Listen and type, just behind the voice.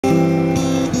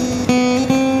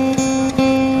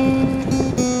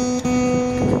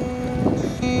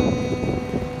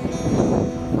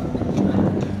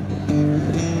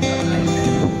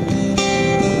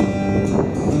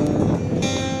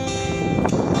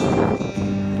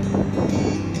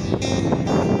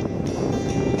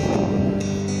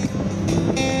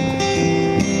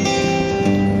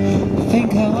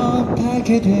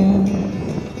Piccadilly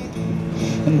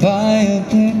and buy a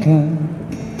ticket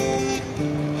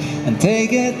and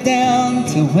take it down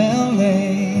to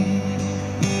LA.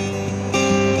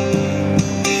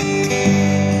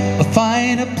 I'll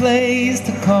find a place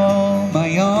to call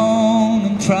my own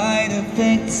and try to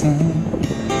fix it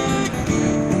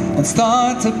and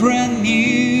start a brand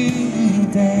new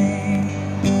day.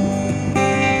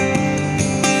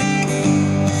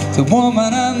 The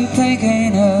woman I'm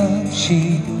thinking of,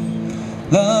 she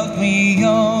loved me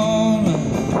only,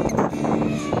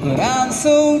 but I'm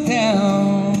so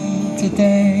down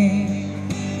today.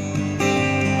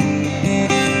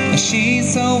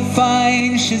 She's so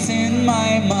fine, she's in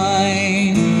my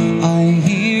mind, I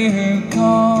hear her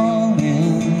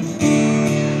calling.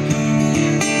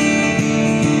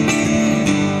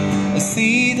 I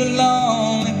see the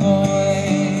lonely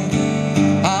boy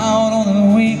out on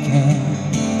the weekend,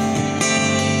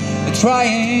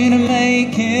 trying to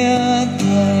make it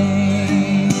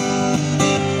play.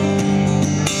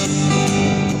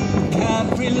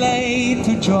 Can't relate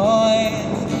to joy,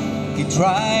 he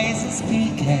tries to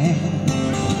speak and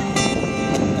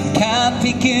can't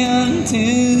begin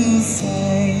to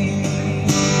say.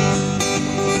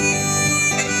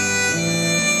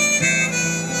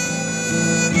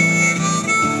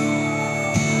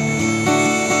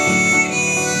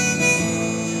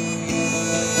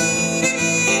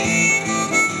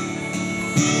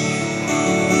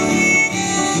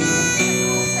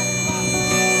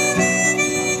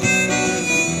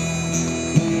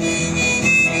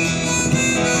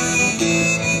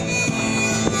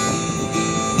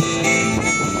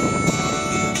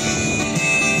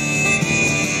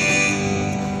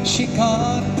 She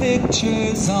caught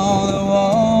pictures on the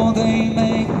wall, they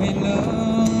make me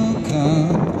look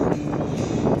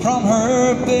up from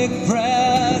her big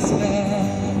brass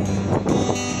bed.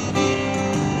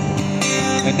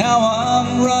 And now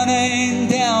I'm running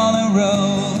down the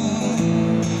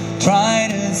road,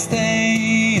 trying to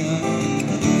stay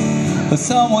up, but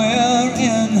somewhere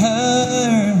in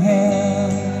her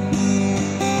head,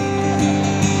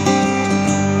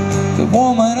 the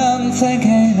woman I'm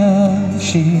thinking of,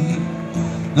 she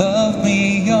loved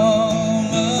me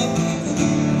only,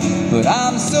 but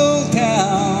I'm so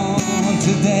down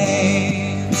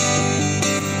today.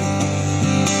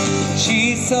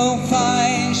 She's so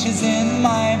fine, she's in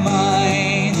my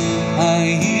mind,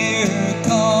 I hear her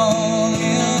calling.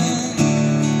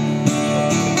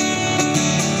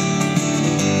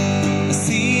 I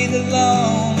see the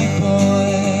lonely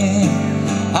boy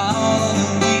out on the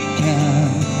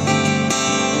weekend,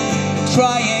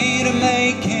 trying to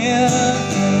make it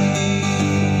pay.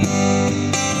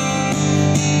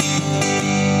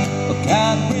 I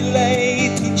can't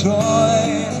relate to joy,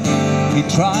 he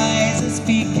tries to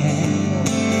speak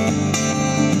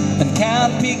and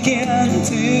can't begin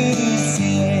to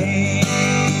say.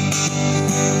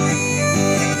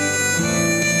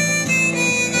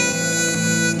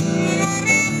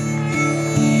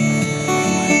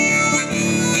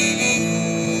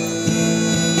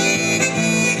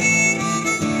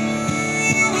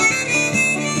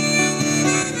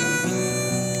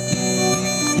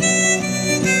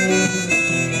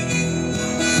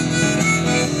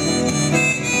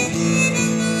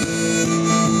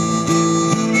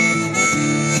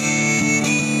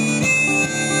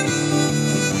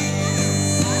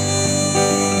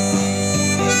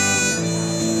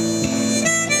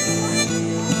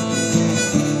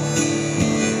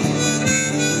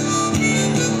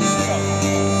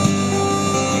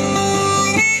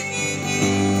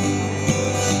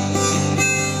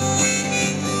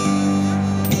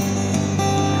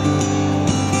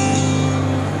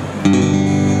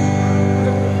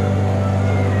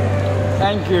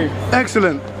 Thank you.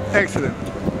 Excellent, excellent.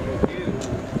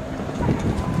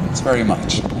 Thanks very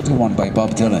much. I'll do one by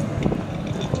Bob Dylan.